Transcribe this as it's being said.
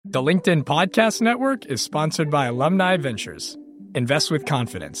The LinkedIn Podcast Network is sponsored by Alumni Ventures. Invest with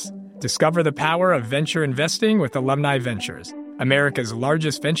confidence. Discover the power of venture investing with Alumni Ventures, America's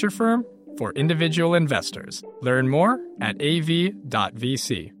largest venture firm for individual investors. Learn more at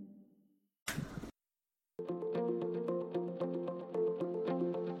av.vc.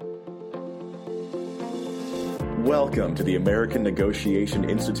 Welcome to the American Negotiation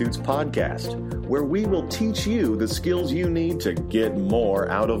Institute's podcast, where we will teach you the skills you need to get more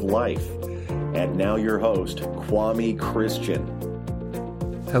out of life. And now your host, Kwame Christian.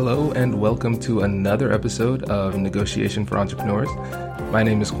 Hello and welcome to another episode of Negotiation for Entrepreneurs. My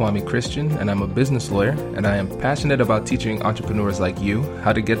name is Kwame Christian and I'm a business lawyer, and I am passionate about teaching entrepreneurs like you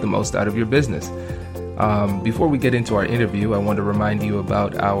how to get the most out of your business. Before we get into our interview, I want to remind you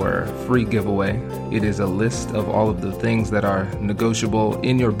about our free giveaway. It is a list of all of the things that are negotiable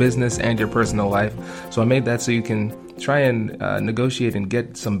in your business and your personal life. So I made that so you can try and negotiate and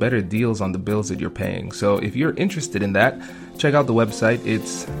get some better deals on the bills that you're paying. So if you're interested in that, check out the website.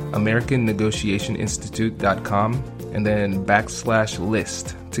 It's AmericanNegotiationInstitute.com and then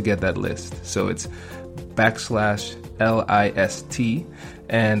 /list to get that list. So it's /LIST.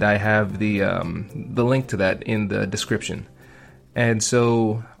 And I have the link to that in the description. And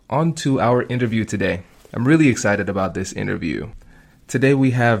so on to our interview today. I'm really excited about this interview. Today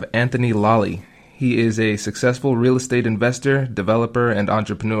we have Anthony Lally. He is a successful real estate investor, developer, and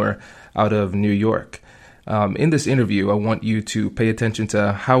entrepreneur out of New York. In this interview, I want you to pay attention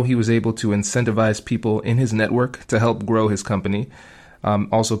to how he was able to incentivize people in his network to help grow his company.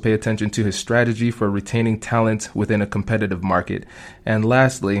 Also pay attention to his strategy for retaining talent within a competitive market. And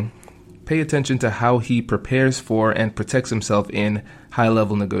lastly, pay attention to how he prepares for and protects himself in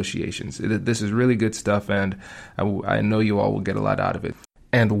high-level negotiations. This is really good stuff, and I know you all will get a lot out of it.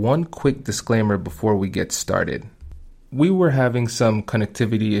 And one quick disclaimer before we get started. We were having some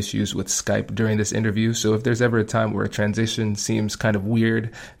connectivity issues with Skype during this interview, so if there's ever a time where a transition seems kind of weird,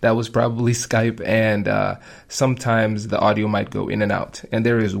 that was probably Skype, and sometimes the audio might go in and out. And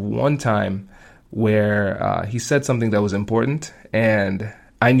there is one time where he said something that was important, and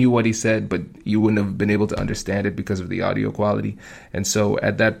I knew what he said, but you wouldn't have been able to understand it because of the audio quality. And so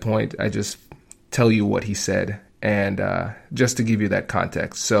at that point, I just tell you what he said, and just to give you that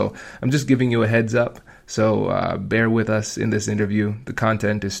context. So I'm just giving you a heads up. So bear with us in this interview. The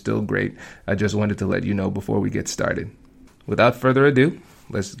content is still great. I just wanted to let you know before we get started. Without further ado,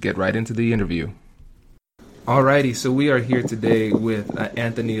 let's get right into the interview. Alrighty, so we are here today with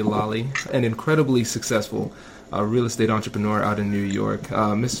Anthony Lally, an incredibly successful real estate entrepreneur out in New York.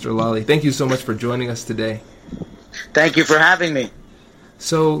 Mr. Lally, thank you so much for joining us today. Thank you for having me.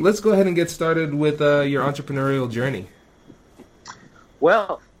 So let's go ahead and get started with your entrepreneurial journey.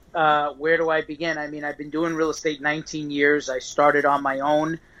 Well, where do I begin? I mean, I've been doing real estate 19 years. I started on my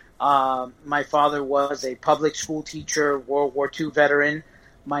own. My father was a public school teacher, World War II veteran.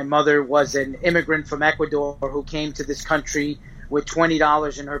 My mother was an immigrant from Ecuador who came to this country with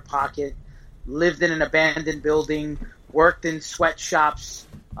 $20 in her pocket, lived in an abandoned building, worked in sweatshops,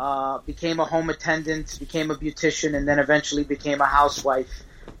 became a home attendant, became a beautician, and then eventually became a housewife.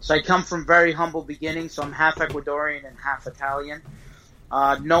 So I come from very humble beginnings, so I'm half Ecuadorian and half Italian.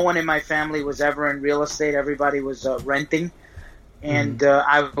 No one in my family was ever in real estate. Everybody was renting. And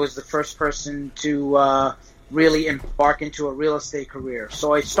I was the first person to really embark into a real estate career.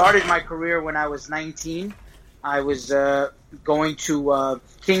 So I started my career when I was 19. I was going to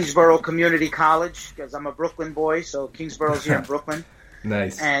Kingsborough Community College because I'm a Brooklyn boy, so Kingsborough's here in Brooklyn.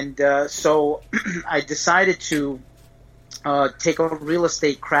 Nice. And so I decided to take a real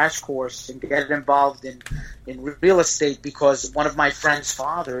estate crash course and get involved in real estate because one of my friend's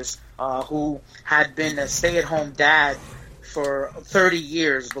fathers, who had been a stay-at-home dad for 30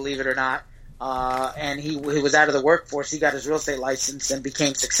 years, believe it or not, and he was out of the workforce. He got his real estate license and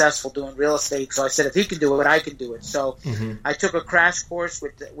became successful doing real estate. So I said, if he can do it, I can do it. So I took a crash course,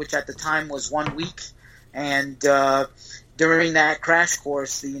 which at the time was 1 week, and during that crash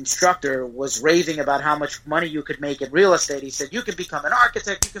course, the instructor was raving about how much money you could make in real estate. He said, you can become an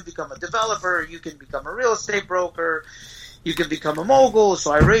architect, you can become a developer, you can become a real estate broker, you can become a mogul.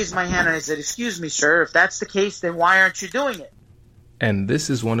 So I raised my hand and I said, excuse me, sir, if that's the case, then why aren't you doing it? And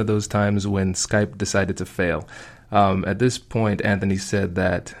this is one of those times when Skype decided to fail. At this point, Anthony said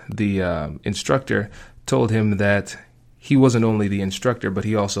that the instructor told him that he wasn't only the instructor, but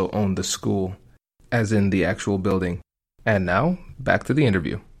he also owned the school, as in the actual building. And now, back to the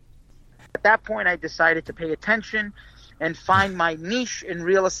interview. At that point, I decided to pay attention and find my niche in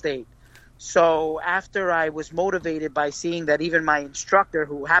real estate. So after I was motivated by seeing that even my instructor,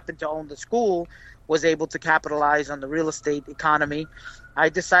 who happened to own the school, was able to capitalize on the real estate economy, I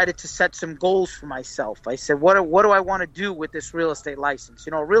decided to set some goals for myself. I said, what do I want to do with this real estate license?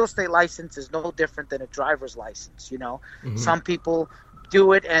 You know, a real estate license is no different than a driver's license. You know, some people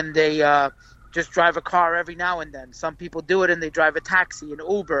do it and they just drive a car every now and then. Some people do it and they drive a taxi, an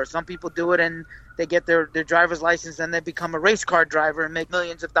Uber. Some people do it and they get their driver's license and they become a race car driver and make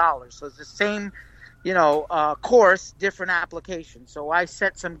millions of dollars. So it's the same, you know, course, different application. So I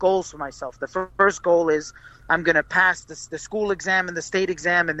set some goals for myself. The first goal is I'm going to pass the school exam and the state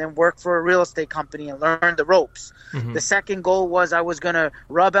exam and then work for a real estate company and learn the ropes. The second goal was I was going to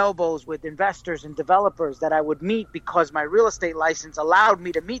rub elbows with investors and developers that I would meet because my real estate license allowed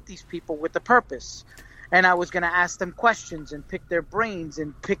me to meet these people with a purpose. And I was going to ask them questions and pick their brains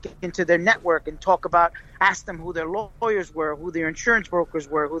and pick into their network and ask them who their lawyers were, who their insurance brokers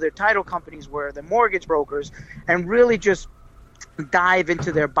were, who their title companies were, the mortgage brokers, and really just dive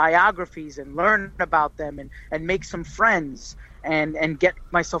into their biographies and learn about them and make some friends and get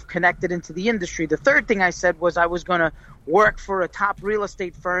myself connected into the industry. The third thing I said was I was going to work for a top real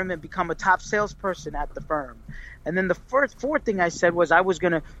estate firm and become a top salesperson at the firm. And then the fourth thing I said was I was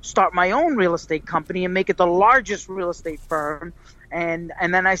going to start my own real estate company and make it the largest real estate firm. And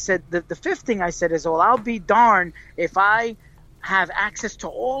then I said the fifth thing I said is, well, I'll be darned if I have access to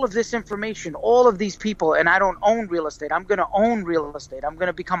all of this information, all of these people, and I don't own real estate. I'm going to own real estate. I'm going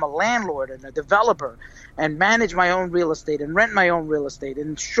to become a landlord and a developer and manage my own real estate and rent my own real estate.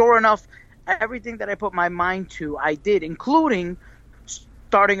 And sure enough, everything that I put my mind to, I did, including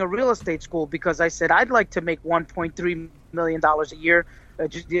starting a real estate school, because I said I'd like to make $1.3 million a year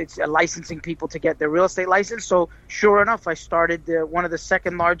just licensing people to get their real estate license. So sure enough, I started one of the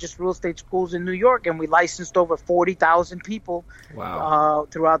second largest real estate schools in New York, and we licensed over 40,000 people. Wow.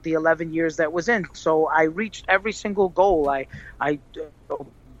 Throughout the 11 years that was in. So I reached every single goal. I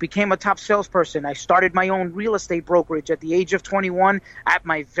became a top salesperson. I started my own real estate brokerage at the age of 21 at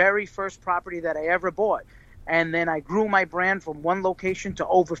my very first property that I ever bought. And then I grew my brand from one location to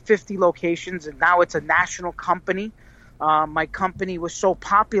over 50 locations, and now it's a national company. My company was so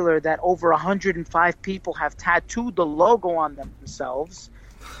popular that over 105 people have tattooed the logo on themselves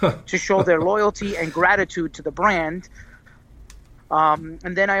to show their loyalty and gratitude to the brand.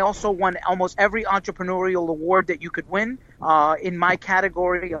 And then I also won almost every entrepreneurial award that you could win in my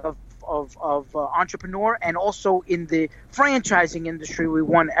category of entrepreneur, and also in the franchising industry. We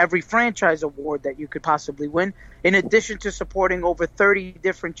won every franchise award that you could possibly win, in addition to supporting over 30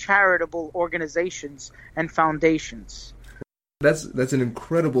 different charitable organizations and foundations. That's an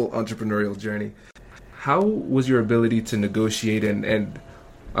incredible entrepreneurial journey. How was your ability to negotiate and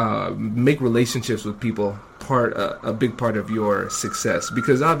make relationships with people a big part of your success?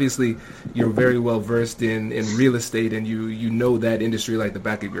 Because obviously you're very well versed in real estate, and you know that industry like the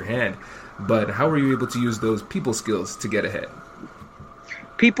back of your hand. But how were you able to use those people skills to get ahead?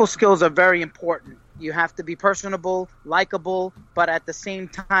 People skills are very important. You have to be personable, likable, but at the same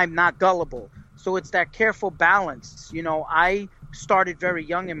time not gullible. So it's that careful balance. You know, I started very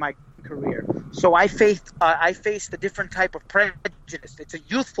young in my career, so I faced a different type of prejudice. It's a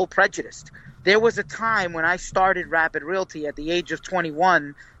youthful prejudice. There was a time when I started Rapid Realty at the age of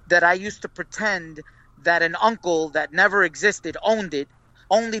 21 that I used to pretend that an uncle that never existed owned it,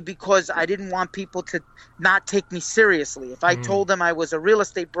 only because I didn't want people to not take me seriously. If I told them I was a real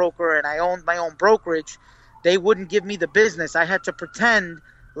estate broker and I owned my own brokerage, they wouldn't give me the business. I had to pretend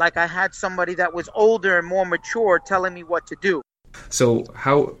like I had somebody that was older and more mature telling me what to do. So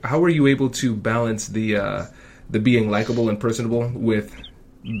how were you able to balance the being likable and personable with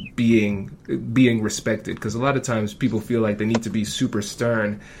being respected? Because a lot of times people feel like they need to be super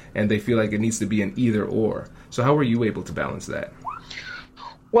stern, and they feel like it needs to be an either or. So how were you able to balance that?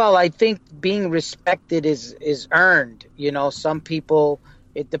 Well, I think being respected is earned. You know, some people,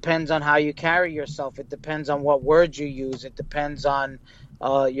 it depends on how you carry yourself. It depends on what words you use. It depends on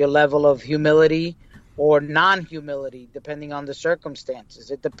your level of humility or non-humility, depending on the circumstances.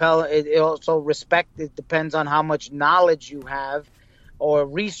 It also respect. It depends on how much knowledge you have or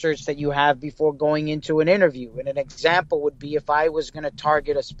research that you have before going into an interview. And an example would be, if I was going to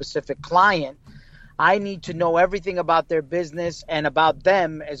target a specific client, I need to know everything about their business and about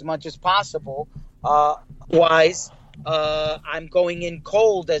them as much as possible. Otherwise, I'm going in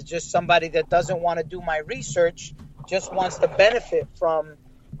cold as just somebody that doesn't want to do my research, just wants to benefit from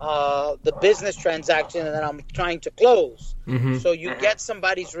the business transaction that I'm trying to close. So you get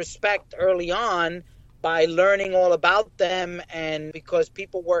somebody's respect early on by learning all about them, and because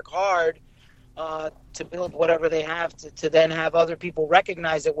people work hard to build whatever they have to then have other people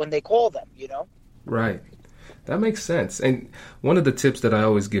recognize it when they call them, you know? Right. That makes sense. And one of the tips that I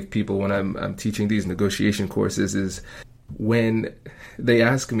always give people when I'm teaching these negotiation courses is when they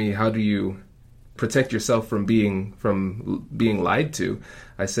ask me, how do you protect yourself from being lied to,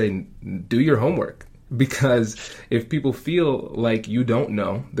 I say, do your homework. Because if people feel like you don't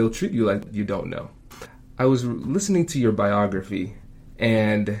know, they'll treat you like you don't know. I was listening to your biography,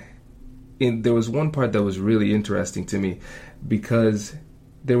 and there was one part that was really interesting to me, because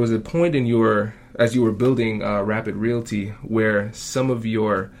there was a point as you were building Rapid Realty, where some of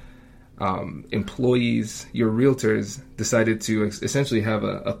your employees, your realtors, decided to essentially have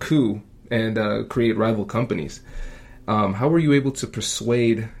a coup and create rival companies. How were you able to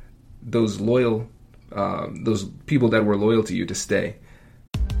persuade those people that were loyal to you to stay?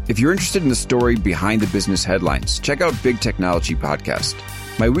 If you're interested in the story behind the business headlines, check out Big Technology Podcast,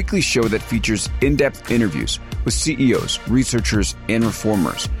 my weekly show that features in-depth interviews with CEOs, researchers, and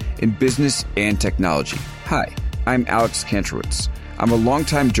reformers in business and technology. Hi, I'm Alex Kantrowitz. I'm a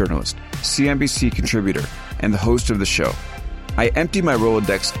longtime journalist, CNBC contributor, and the host of the show. I empty my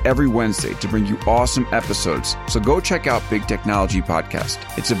Rolodex every Wednesday to bring you awesome episodes, so go check out Big Technology Podcast.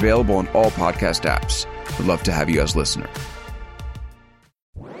 It's available on all podcast apps. Would love to have you as a listener.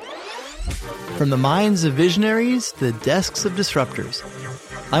 From the minds of visionaries to the desks of disruptors,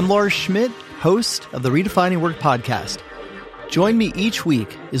 I'm Lars Schmidt, host of the Redefining Work podcast. Join me each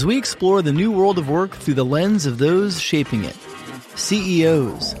week as we explore the new world of work through the lens of those shaping it.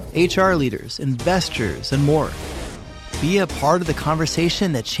 CEOs, HR leaders, investors, and more. Be a part of the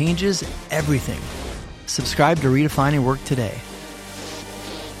conversation that changes everything. Subscribe to Redefining Work today.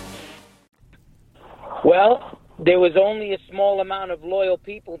 Well, there was only a small amount of loyal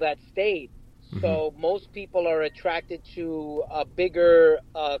people that stayed. So most people are attracted to a bigger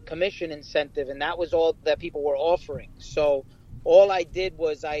commission incentive, and that was all that people were offering. So all I did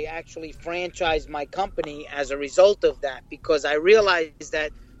was I actually franchised my company as a result of that, because I realized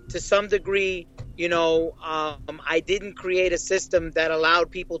that to some degree, I didn't create a system that allowed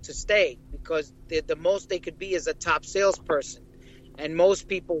people to stay, because the most they could be is a top salesperson. And most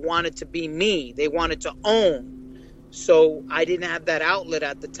people wanted to be me. They wanted to own. So I didn't have that outlet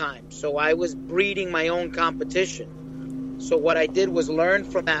at the time. So I was breeding my own competition. So what I did was learn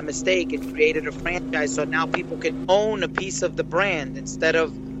from that mistake and created a franchise, so now people can own a piece of the brand. Instead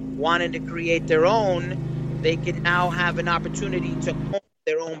of wanting to create their own, they can now have an opportunity to own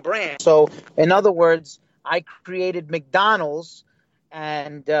their own brand. So in other words, I created McDonald's,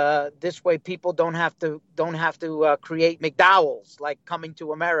 and this way people don't have to create McDowell's, like Coming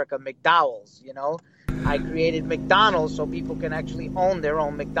to America, McDowell's, I created McDonald's so people can actually own their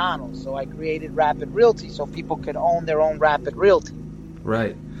own McDonald's. So I created Rapid Realty so people could own their own Rapid Realty.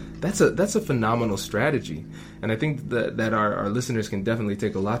 Right. That's a phenomenal strategy. And I think that our listeners can definitely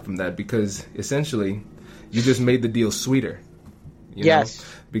take a lot from that, because essentially you just made the deal sweeter. Yes.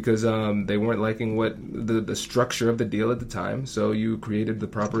 Because they weren't liking what the structure of the deal at the time. So you created the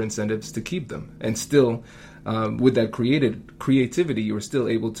proper incentives to keep them. And still, with that creativity, you were still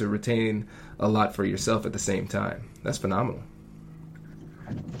able to retain a lot for yourself at the same time. That's phenomenal.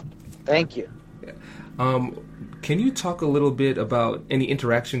 Thank you. Yeah. Can you talk a little bit about any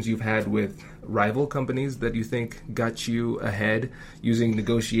interactions you've had with rival companies that you think got you ahead using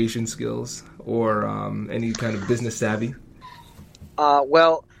negotiation skills or any kind of business savvy?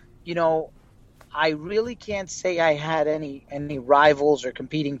 Well, I really can't say I had any rivals or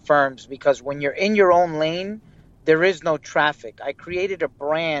competing firms, because when you're in your own lane, there is no traffic. I created a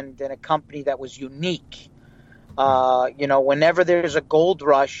brand and a company that was unique. Whenever there's a gold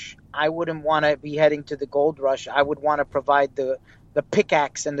rush, I wouldn't want to be heading to the gold rush. I would want to provide the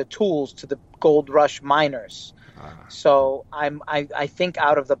pickaxe and the tools to the gold rush miners. So I think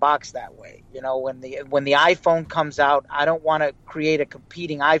out of the box that way. When the iPhone comes out, I don't want to create a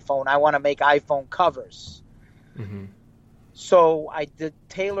competing iPhone. I want to make iPhone covers. Mm-hmm. So I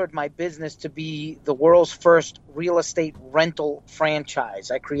tailored my business to be the world's first real estate rental franchise.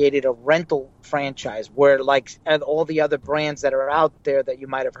 I created a rental franchise where, like all the other brands that are out there that you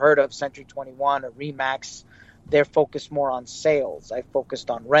might have heard of, Century 21 or Remax, they're focused more on sales. I focused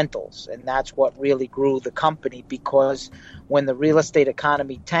on rentals, and that's what really grew the company, because when the real estate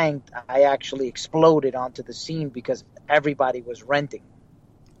economy tanked, I actually exploded onto the scene because everybody was renting.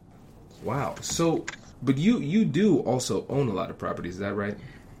 Wow. So, but you do also own a lot of properties, is that right?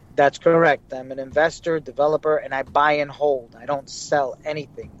 That's correct. I'm an investor, developer, and I buy and hold. I don't sell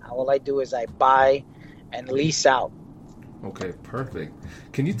anything. All I do is I buy and lease out. Okay, perfect.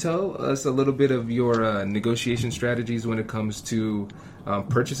 Can you tell us a little bit of your negotiation strategies when it comes to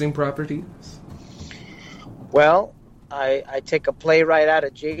purchasing properties? Well, I take a play right out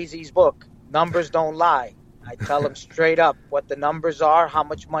of Jay-Z's book. Numbers don't lie. I tell them straight up what the numbers are, how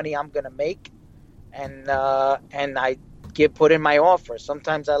much money I'm going to make, and I put in my offer.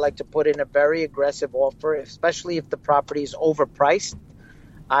 Sometimes I like to put in a very aggressive offer, especially if the property is overpriced.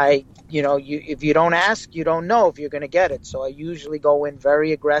 If you don't ask, you don't know if you're going to get it. So I usually go in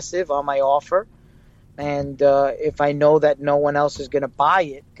very aggressive on my offer. And if I know that no one else is going to buy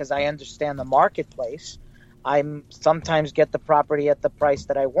it, because I understand the marketplace, I sometimes get the property at the price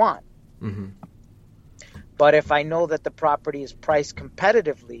that I want. Mm-hmm. But if I know that the property is priced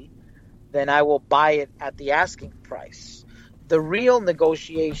competitively, then I will buy it at the asking price. The real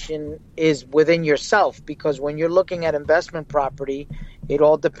negotiation is within yourself, because when you're looking at investment property, it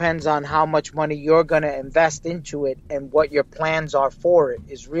all depends on how much money you're going to invest into it, and what your plans are for it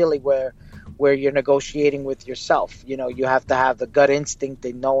is really where you're negotiating with yourself. You have to have the gut instinct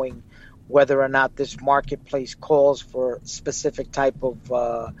in knowing whether or not this marketplace calls for a specific type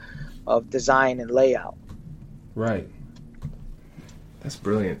of design and layout. Right. That's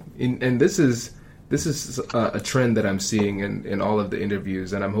brilliant. And this is a trend that I'm seeing in all of the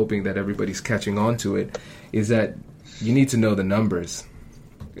interviews, and I'm hoping that everybody's catching on to it, is that you need to know the numbers.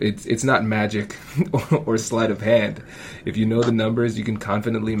 It's not magic or sleight of hand. If you know the numbers, you can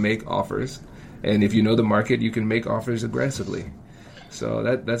confidently make offers. And if you know the market, you can make offers aggressively. So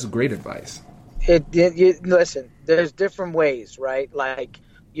that's great advice. Listen, there's different ways, right? Like,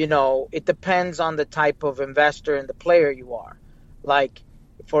 it depends on the type of investor and the player you are. Like,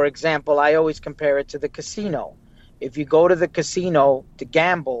 for example, I always compare it to the casino. If you go to the casino to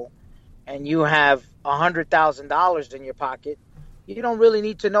gamble and you have $100,000 in your pocket, you don't really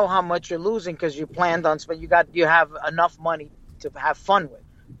need to know how much you're losing, because you planned on spending. You have enough money to have fun with.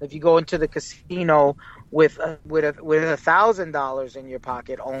 If you go into the casino with $1,000 in your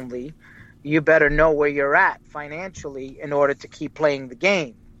pocket only, you better know where you're at financially in order to keep playing the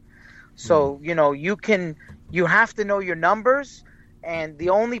game. So you have to know your numbers. And the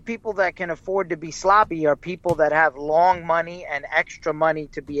only people that can afford to be sloppy are people that have long money and extra money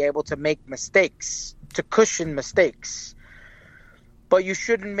to be able to make mistakes, to cushion mistakes. But you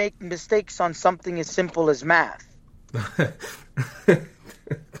shouldn't make mistakes on something as simple as math.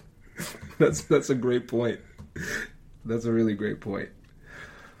 That's a great point. That's a really great point.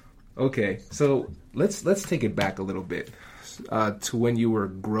 Okay, so let's take it back a little bit to when you were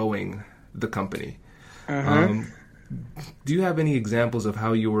growing the company. Uh-huh. Do you have any examples of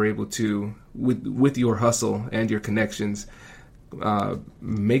how you were able to, with your hustle and your connections,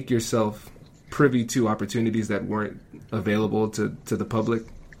 make yourself privy to opportunities that weren't available to the public?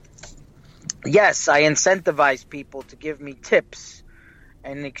 Yes, I incentivize people to give me tips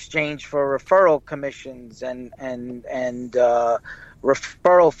in exchange for referral commissions and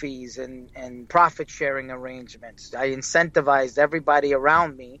referral fees and profit sharing arrangements. I incentivized everybody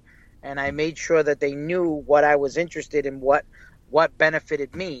around me, and I made sure that they knew what I was interested in, what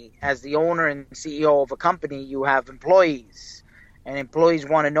benefited me. As the owner and CEO of a company, you have employees, and employees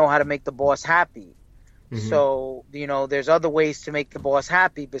want to know how to make the boss happy. Mm-hmm. So, there's other ways to make the boss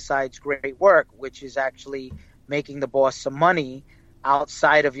happy besides great work, which is actually making the boss some money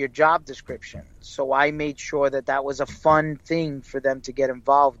outside of your job description. So I made sure that was a fun thing for them to get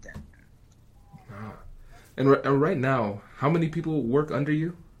involved in. Wow. And right now, how many people work under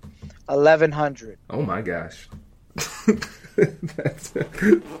you? 1,100. Oh my gosh.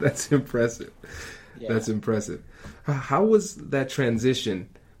 That's impressive. Yeah. That's impressive. How was that transition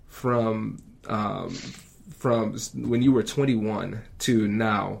from when you were 21 to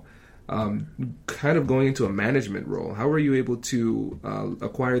now, kind of going into a management role? How were you able to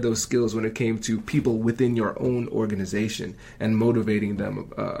acquire those skills when it came to people within your own organization and motivating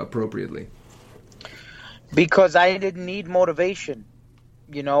them appropriately? Because I didn't need motivation.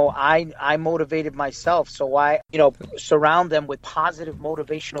 I motivated myself. So I, surround them with positive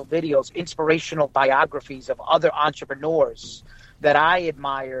motivational videos, inspirational biographies of other entrepreneurs that I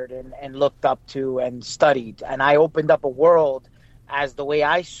admired and looked up to and studied. And I opened up a world as the way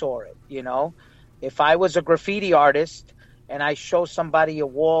I saw it. If I was a graffiti artist and I show somebody a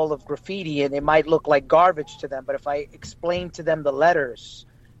wall of graffiti and it might look like garbage to them, but if I explain to them the letters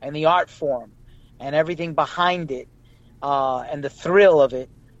and the art form and everything behind it, and the thrill of it,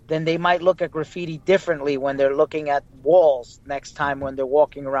 then they might look at graffiti differently when they're looking at walls next time when they're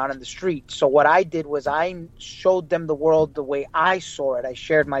walking around in the street. So what I did was I showed them the world the way I saw it. I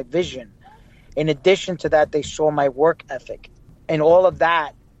shared my vision. In addition to that, they saw my work ethic and all of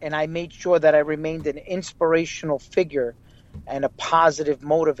that. And I made sure that I remained an inspirational figure and a positive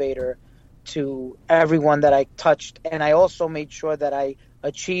motivator to everyone that I touched. And I also made sure that I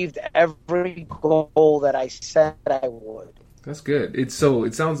achieved every goal that I said I would. That's good. It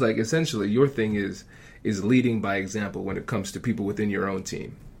sounds like essentially your thing is is leading by example when it comes to people within your own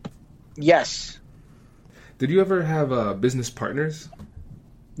team. Yes. Did you ever have business partners?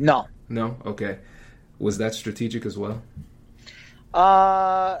 No. No? Okay. Was that strategic as well?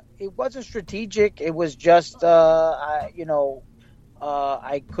 It wasn't strategic. It was just, I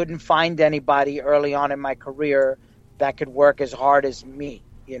couldn't find anybody early on in my career that could work as hard as me.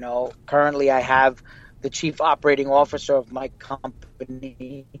 Currently I have the chief operating officer of my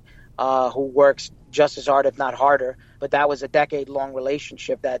company who works just as hard, if not harder. But that was a decade-long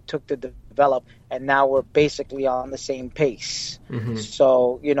relationship that took to develop, and now we're basically on the same pace. Mm-hmm.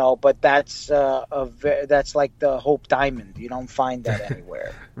 So, but that's that's like the Hope Diamond. You don't find that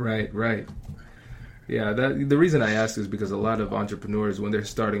anywhere. Right. Yeah, the reason I ask is because a lot of entrepreneurs, when they're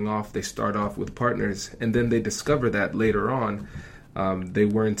starting off, they start off with partners, and then they discover that later on they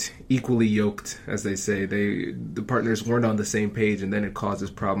weren't equally yoked, as they say. The partners weren't on the same page, and then it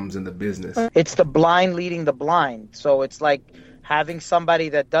causes problems in the business. It's the blind leading the blind. So it's like having somebody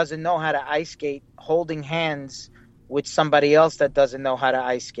that doesn't know how to ice skate holding hands with somebody else that doesn't know how to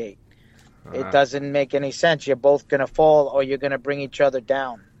ice skate. It doesn't make any sense. You're both going to fall, or you're going to bring each other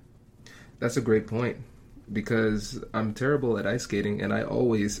down. That's a great point, because I'm terrible at ice skating, and I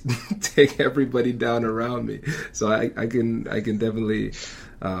always take everybody down around me. So I can definitely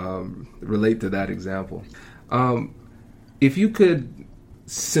relate to that example. If you could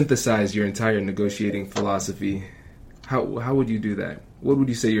synthesize your entire negotiating philosophy, how would you do that? What would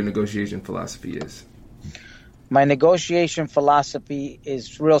you say your negotiation philosophy is? My negotiation philosophy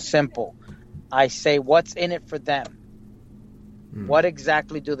is real simple. I say, what's in it for them? What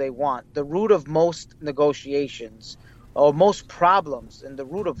exactly do they want? The root of most negotiations or most problems and the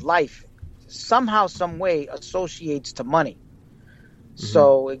root of life somehow, some way associates to money. Mm-hmm.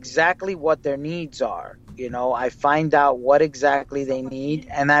 So exactly what their needs are, I find out what exactly they need,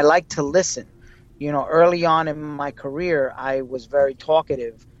 and I like to listen. Early on in my career, I was very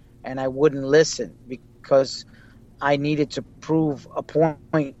talkative and I wouldn't listen because I needed to prove a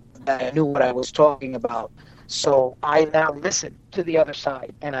point that I knew what I was talking about. So I now listen to the other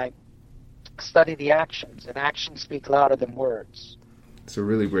side, and I study the actions, and actions speak louder than words. It's a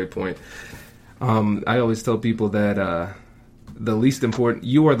really great point. I always tell people that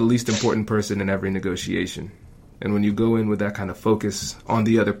you are the least important person in every negotiation. And when you go in with that kind of focus on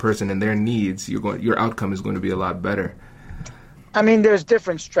the other person and their needs, your outcome is going to be a lot better. I mean, there's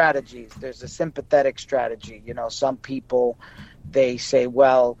different strategies. There's a sympathetic strategy. Some people, they say,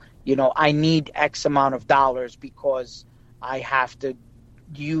 well, I need X amount of dollars because I have to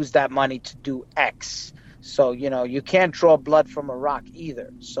use that money to do X. So, you can't draw blood from a rock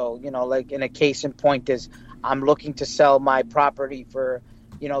either. So, like in a case in point is I'm looking to sell my property for,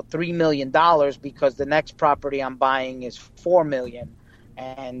 $3 million because the next property I'm buying is $4 million.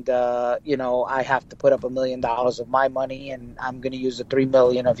 And, I have to put up $1 million of my money, and I'm going to use the $3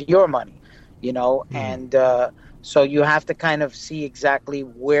 million of your money, and so you have to kind of see exactly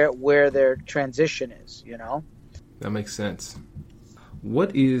where their transition is, That makes sense.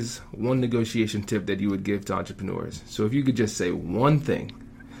 What is one negotiation tip that you would give to entrepreneurs? So if you could just say one thing,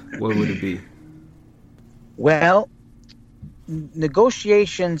 what would it be? Well,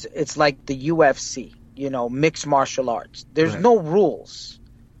 negotiations, it's like the UFC, mixed martial arts. There's no rules,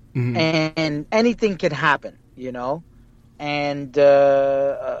 and anything could happen, and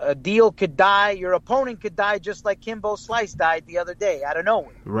a deal could die. Your opponent could die just like Kimbo Slice died the other day out of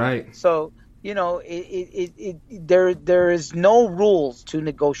nowhere. Right. So, there is no rules to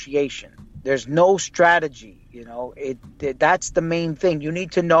negotiation. There's no strategy, that's the main thing. You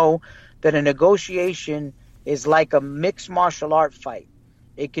need to know that a negotiation is like a mixed martial art fight.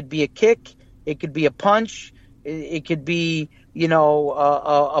 It could be a kick. It could be a punch. It could be,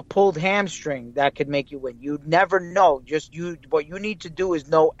 a pulled hamstring that could make you win. You never know. What you need to do is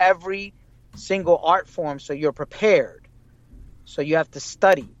know every single art form so you're prepared. So you have to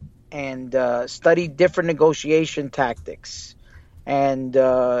study and study different negotiation tactics. And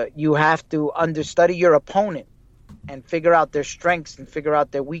you have to understudy your opponent and figure out their strengths and figure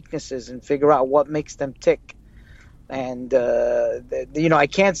out their weaknesses and figure out what makes them tick. And, I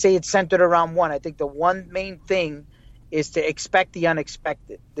can't say it's centered around one. I think the one main thing is to expect the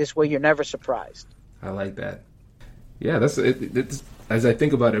unexpected. This way you're never surprised. I like that. Yeah, that's it. As I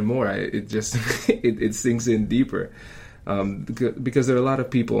think about it more, it just it sinks in deeper. Because there are a lot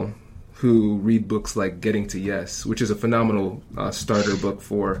of people who read books like Getting to Yes, which is a phenomenal starter book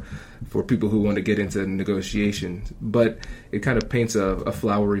for people who want to get into negotiations. But it kind of paints a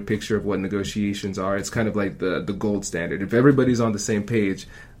flowery picture of what negotiations are. It's kind of like the gold standard. If everybody's on the same page,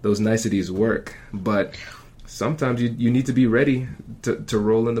 those niceties work. But sometimes you need to be ready to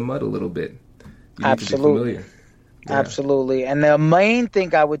roll in the mud a little bit. you need to be familiar. Yeah. Absolutely. And the main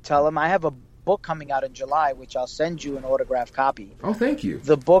thing I would tell them, I have a book coming out in July, which I'll send you an autographed copy. Oh, thank you.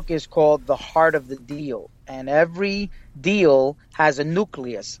 The book is called The Heart of the Deal. And every deal has a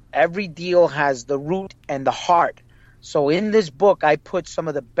nucleus. Every deal has the root and the heart. So in this book, I put some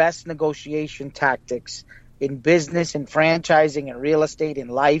of the best negotiation tactics in business, in franchising, in real estate, in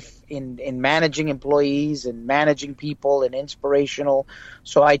life, in managing employees, and managing people, and inspirational.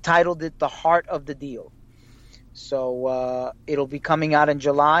 So I titled it The Heart of the Deal. So it'll be coming out in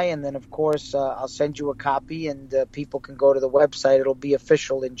July, and then, of course, I'll send you a copy, and people can go to the website. It'll be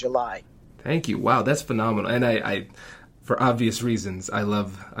official in July. Thank you. Wow, that's phenomenal. And I for obvious reasons, I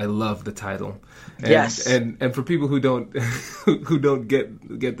love the title. And, yes. And for people who don't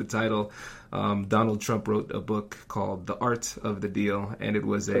get the title, Donald Trump wrote a book called The Art of the Deal, and it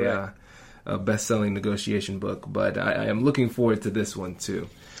was a best-selling negotiation book. But I am looking forward to this one too.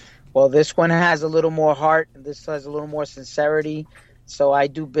 Well, this one has a little more heart. This has a little more sincerity. So I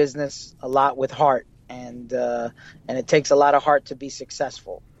do business a lot with heart, and it takes a lot of heart to be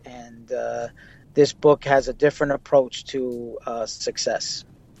successful. And this book has a different approach to success.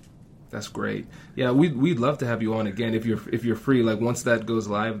 That's great. Yeah, we'd love to have you on again if you're free. Like once that goes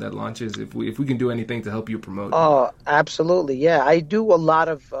live, that launches. If we can do anything to help you promote. Oh, absolutely. Yeah, I do a lot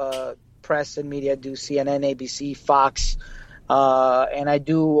of press and media. I do CNN, ABC, Fox. And I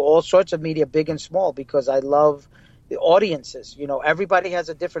do all sorts of media, big and small, because I love the audiences. You know, everybody has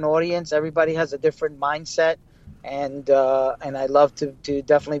a different audience. Everybody has a different mindset. And I love to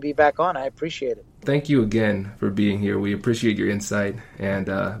definitely be back on. I appreciate it. Thank you again for being here. We appreciate your insight, and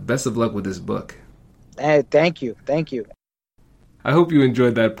best of luck with this book. Hey, thank you. Thank you. I hope you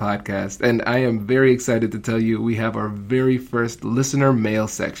enjoyed that podcast, and I am very excited to tell you we have our very first listener mail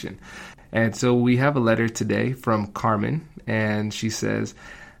section. And so we have a letter today from Carmen, and she says,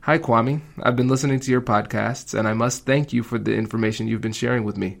 "Hi, Kwame. I've been listening to your podcasts, and I must thank you for the information you've been sharing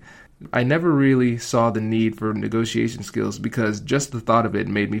with me. I never really saw the need for negotiation skills because just the thought of it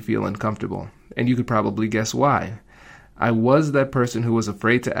made me feel uncomfortable. And you could probably guess why. I was that person who was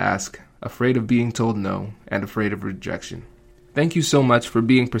afraid to ask, afraid of being told no, and afraid of rejection. Thank you so much for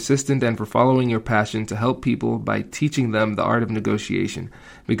being persistent and for following your passion to help people by teaching them the art of negotiation,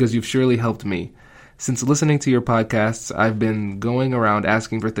 because you've surely helped me. Since listening to your podcasts, I've been going around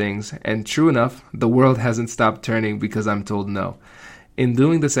asking for things, and true enough, the world hasn't stopped turning because I'm told no. In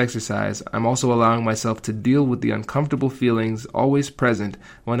doing this exercise, I'm also allowing myself to deal with the uncomfortable feelings always present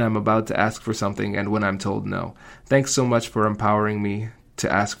when I'm about to ask for something and when I'm told no. Thanks so much for empowering me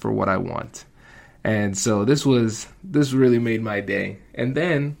to ask for what I want." And so this really made my day. And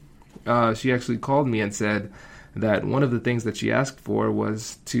then she actually called me and said that one of the things that she asked for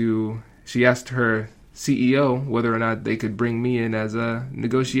was she asked her CEO whether or not they could bring me in as a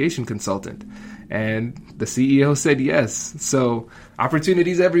negotiation consultant. And the CEO said yes. So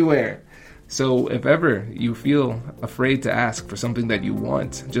opportunities everywhere. So if ever you feel afraid to ask for something that you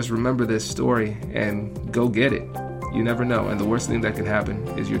want, just remember this story and go get it. You never know. And the worst thing that can happen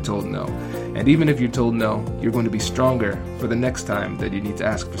is you're told no. And even if you're told no, you're going to be stronger for the next time that you need to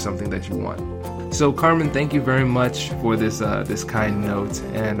ask for something that you want. So Carmen, thank you very much for this kind note.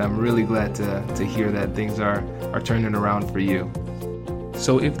 And I'm really glad to hear that things are turning around for you.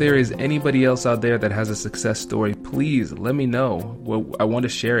 So if there is anybody else out there that has a success story, please let me know. Well, I want to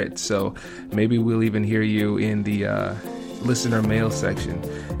share it. So maybe we'll even hear you in the listener mail section.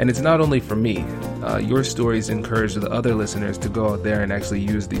 And it's not only for me. Your stories encourage the other listeners to go out there and actually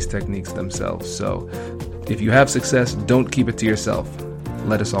use these techniques themselves. So if you have success, don't keep it to yourself.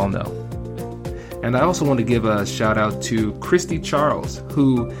 Let us all know. And I also want to give a shout out to Christy Charles,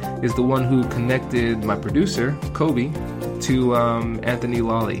 who is the one who connected my producer, Kobe, to Anthony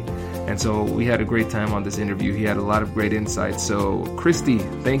Lawley. And so we had a great time on this interview. He had a lot of great insights. So Christy,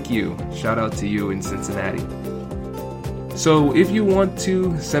 thank you. Shout out to you in Cincinnati. So if you want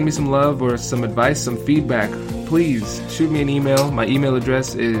to send me some love or some advice, some feedback, please shoot me an email. My email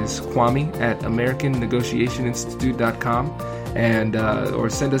address is kwame@AmericanNegotiationInstitute.com. And or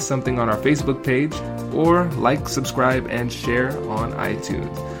send us something on our Facebook page, or like, subscribe, and share on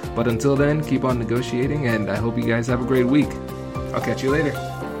iTunes. But until then, keep on negotiating, and I hope you guys have a great week. I'll catch you later.